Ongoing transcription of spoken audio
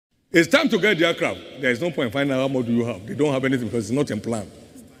It's time to get the aircraft. There is no point finding out how much do you have. They don't have anything because it's not in plan.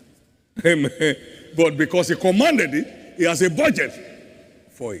 Amen. But because he commanded it, he has a budget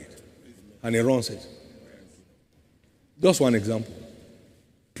for it. And he runs it. Just one example.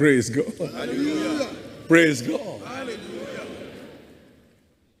 Praise God. Hallelujah. Praise God. Hallelujah.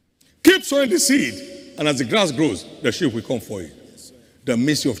 Keep sowing the seed, and as the grass grows, the sheep will come for it. The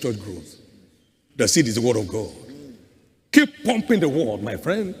mystery of church grows. The seed is the word of God. Keep pumping the word, my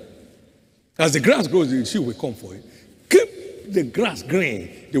friend. As the grass grows, the sheep will come for it. Keep the grass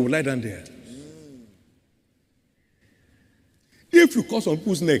green, they will lie down there. If you cut some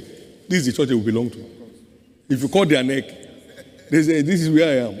people's neck, this is the church they will belong to. If you cut their neck, they say, this is where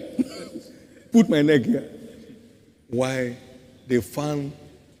I am. Put my neck here. Why? They found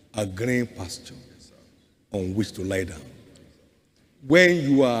a green pasture on which to lie down. When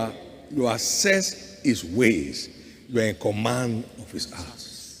you assess his ways, you are in command of his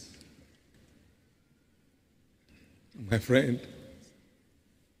house. My friend.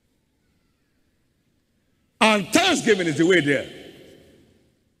 And thanksgiving is the way there.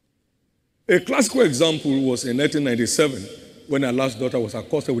 A classical example was in 1997 when our last daughter was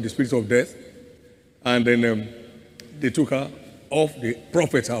accosted with the spirit of death. And then they took her off the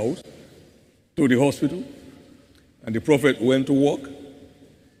prophet's house to the hospital. And the prophet went to work.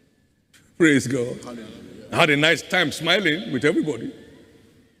 Praise God. Hallelujah. Had a nice time smiling with everybody.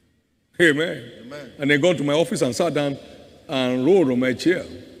 Amen. Amen. And then got to my office and sat down and rolled on my chair.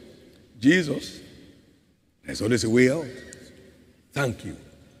 Jesus, there's always a way out. Thank you.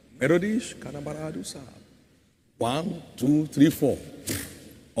 Melodies, Kanabaradu Sahab. 1, 2, 3, 4.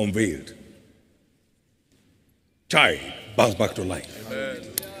 Unveiled. Child bounced back to life. Amen.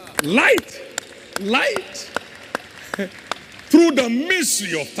 Light. Light. Through the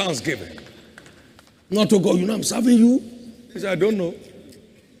mystery of thanksgiving. Not to God, you know I'm serving you. He said, I don't know.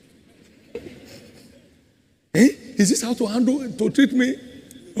 Is this how to handle it, to treat me?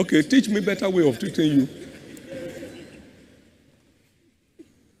 Okay, teach me better way of treating you.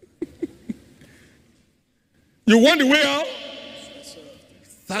 You want the way out?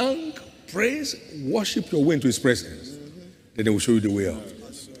 Thank, praise, worship your way into his presence. Then they will show you the way out.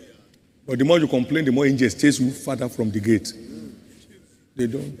 But the more you complain, the more angels chase you further from the gate. They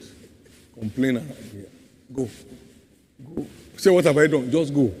don't complain. Go. Go. Say, what have I done?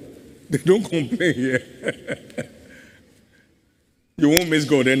 Just go. They don't complain here. You won't miss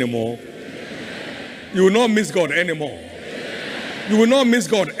God anymore. You will not miss God anymore. You will not miss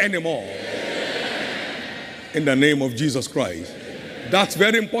God anymore. In the name of Jesus Christ. That's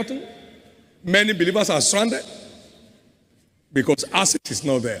very important. Many believers are stranded because access is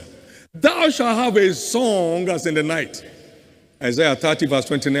not there. Thou shalt have a song as in the night. Isaiah 30 verse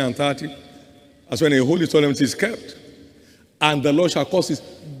 29 and 30. As when a holy solemnity is kept. And the Lord shall cause his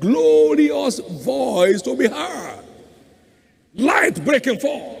glorious voice to be heard. Light breaking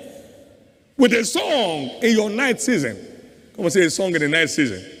forth. With a song in your night season. Come and say a song in the night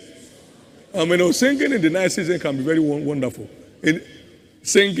season. Singing in the night season can be very wonderful.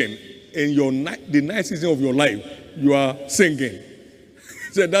 Singing in the night season of your life, you are singing.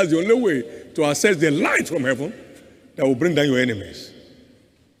 So that's the only way to access the light from heaven that will bring down your enemies.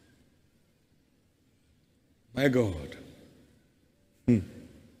 My God.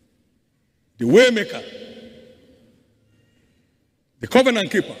 The way maker, the covenant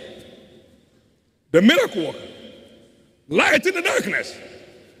keeper, the miracle worker, light in the darkness.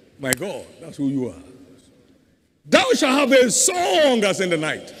 My God, that's who you are. Thou shalt have a song as in the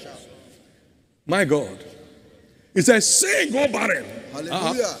night. My God. It says, sing, O barren.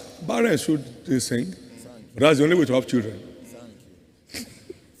 Hallelujah. Barren should they sing. But that's the only way to have children. Thank you.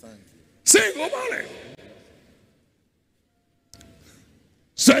 Thank you. Sing, O barren.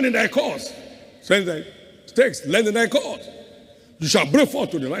 Send in thy cause. Send thy stakes, lend in thy cause. You shall break forth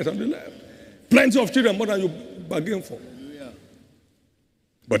to the right and the left. Plenty of children, more than you bargain for.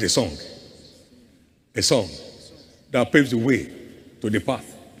 But a song that paves the way to the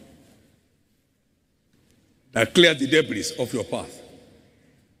path, that clears the debris of your path.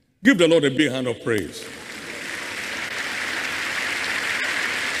 Give the Lord a big hand of praise.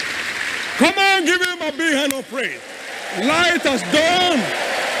 Come on, give him a big hand of praise. Light has dawned.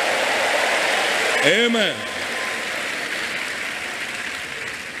 Amen.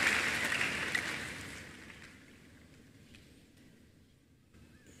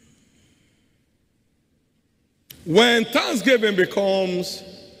 When thanksgiving becomes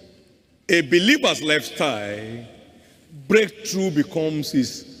a believer's lifestyle, breakthrough becomes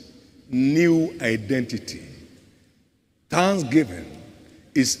his new identity. Thanksgiving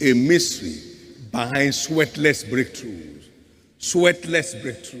is a mystery behind sweatless breakthroughs. Sweatless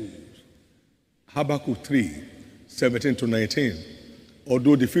breakthroughs. Habakkuk 3, 17 to 19.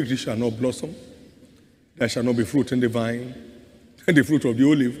 Although the fig tree shall not blossom, there shall not be fruit in the vine, and the fruit of the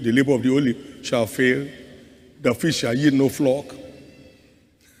olive, the labor of the olive shall fail, the fish shall yield no flock.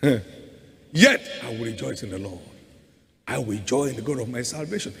 Yet I will rejoice in the Lord. I will joy in the God of my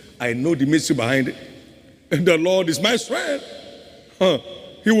salvation. I know the mystery behind it. And the Lord is my strength.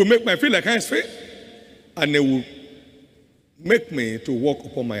 He will make my feet like hinds feet, and He will make me to walk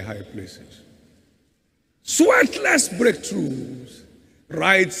upon my high places. Sweatless breakthroughs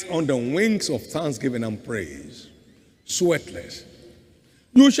rides on the wings of thanksgiving and praise. Sweatless.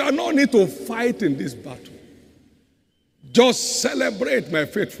 You shall not need to fight in this battle. Just celebrate my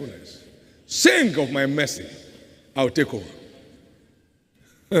faithfulness. Sing of my mercy. I'll take over.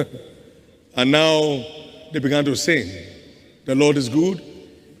 And now they began to sing. The Lord is good.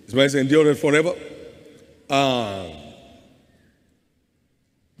 His mercy endureth forever.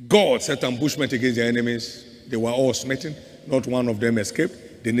 God set ambushment against their enemies. They were all smitten. Not one of them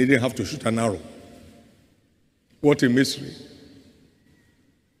escaped. They didn't have to shoot an arrow. What a mystery.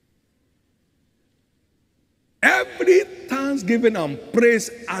 Every thanksgiving and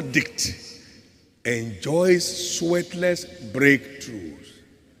praise addict enjoys sweatless breakthroughs.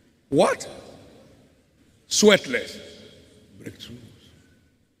 What? Sweatless breakthroughs.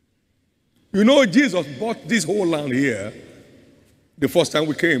 You know, Jesus bought this whole land here the first time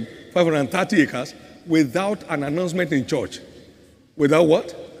we came, 530 acres, without an announcement in church. Without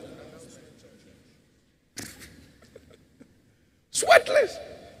what? Sweatless.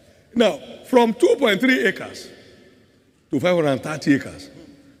 Now, from 2.3 acres to 530 acres,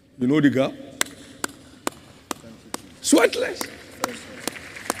 you know the gap? Sweatless.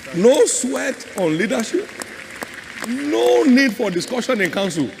 No sweat on leadership. No need for discussion in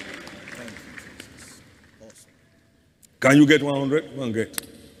council. Can you get 100? Go and get.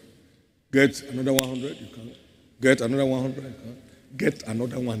 Get another 100? You can. Get another 100? You can. Get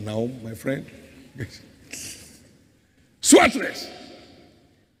another one now, my friend. Get. Sweatless.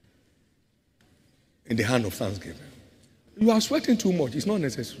 In the hand of thanksgiving. You are sweating too much. It's not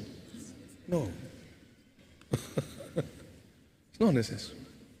necessary. No. It's not necessary.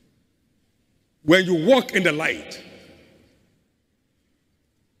 When you walk in the light,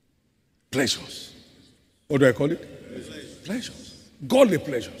 pleasures. What do I call it? Pleasures. Godly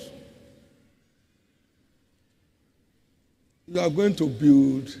pleasures. You are going to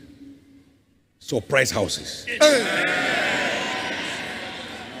build surprise houses.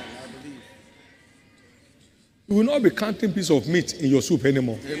 You will not be counting pieces of meat in your soup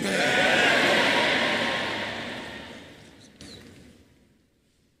anymore.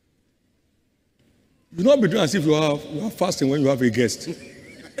 You will not be doing as if you are fasting when you have a guest.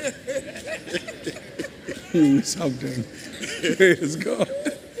 You will serve them. Praise God.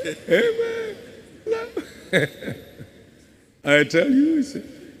 Amen. I tell you,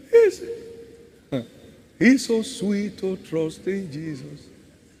 he's so sweet to trust in Jesus.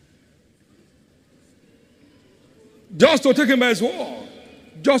 Just to take him by his word,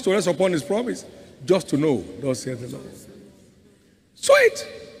 just to rest upon his promise, just to know, thus saith the Lord. Sweet.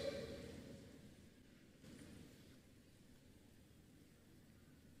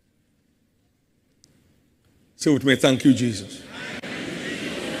 Say with me, thank you, Jesus.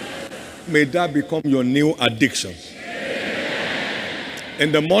 May that become your new addiction.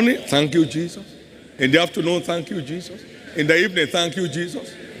 In the morning, thank you, Jesus. In the afternoon, thank you, Jesus. In the evening, thank you,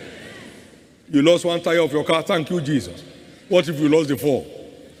 Jesus. You lost one tire of your car, thank you, Jesus. What if you lost the four?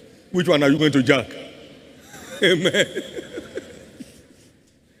 Which one are you going to jack? Amen.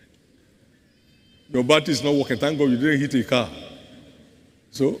 Your battery is not working, thank God you didn't hit a car.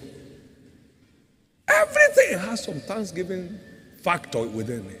 So, everything has some thanksgiving factor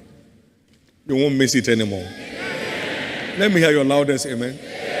within it. You won't miss it anymore. Let me hear your loudest amen.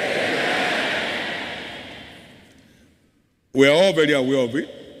 We are all very aware of it.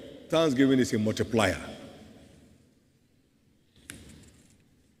 Thanksgiving is a multiplier.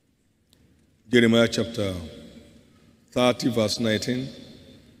 Jeremiah chapter 30, verse 19.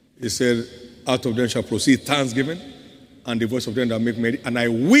 It said, out of them shall proceed thanksgiving, and the voice of them that make merry, and I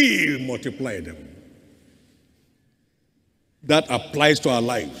will multiply them. That applies to our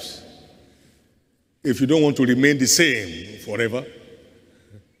lives. If you don't want to remain the same forever,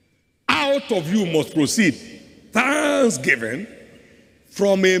 out of you must proceed thanksgiving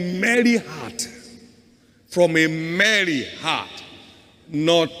from a merry heart. From a merry heart,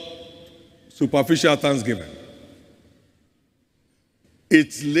 not superficial thanksgiving.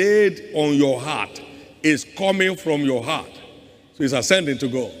 It's laid on your heart. It's coming from your heart. So it's ascending to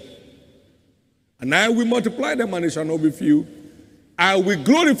God. And I will multiply them, and it shall not be few. I will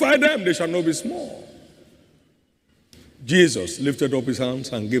glorify them, they shall not be small. Jesus lifted up his hands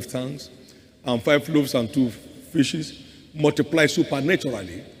and gave thanks, and 5 loaves and 2 fishes multiplied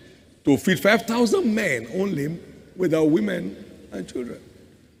supernaturally to feed 5,000 men only without women and children.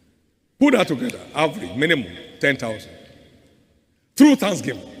 Put that together, average, minimum, 10,000. Through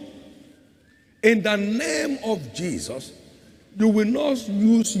thanksgiving. In the name of Jesus, you will not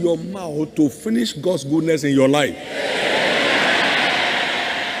use your mouth to finish God's goodness in your life.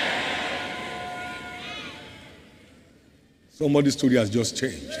 Somebody's story has just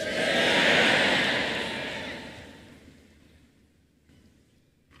changed.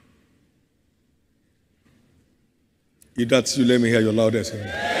 If that's you, let me hear your loudest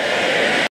amen.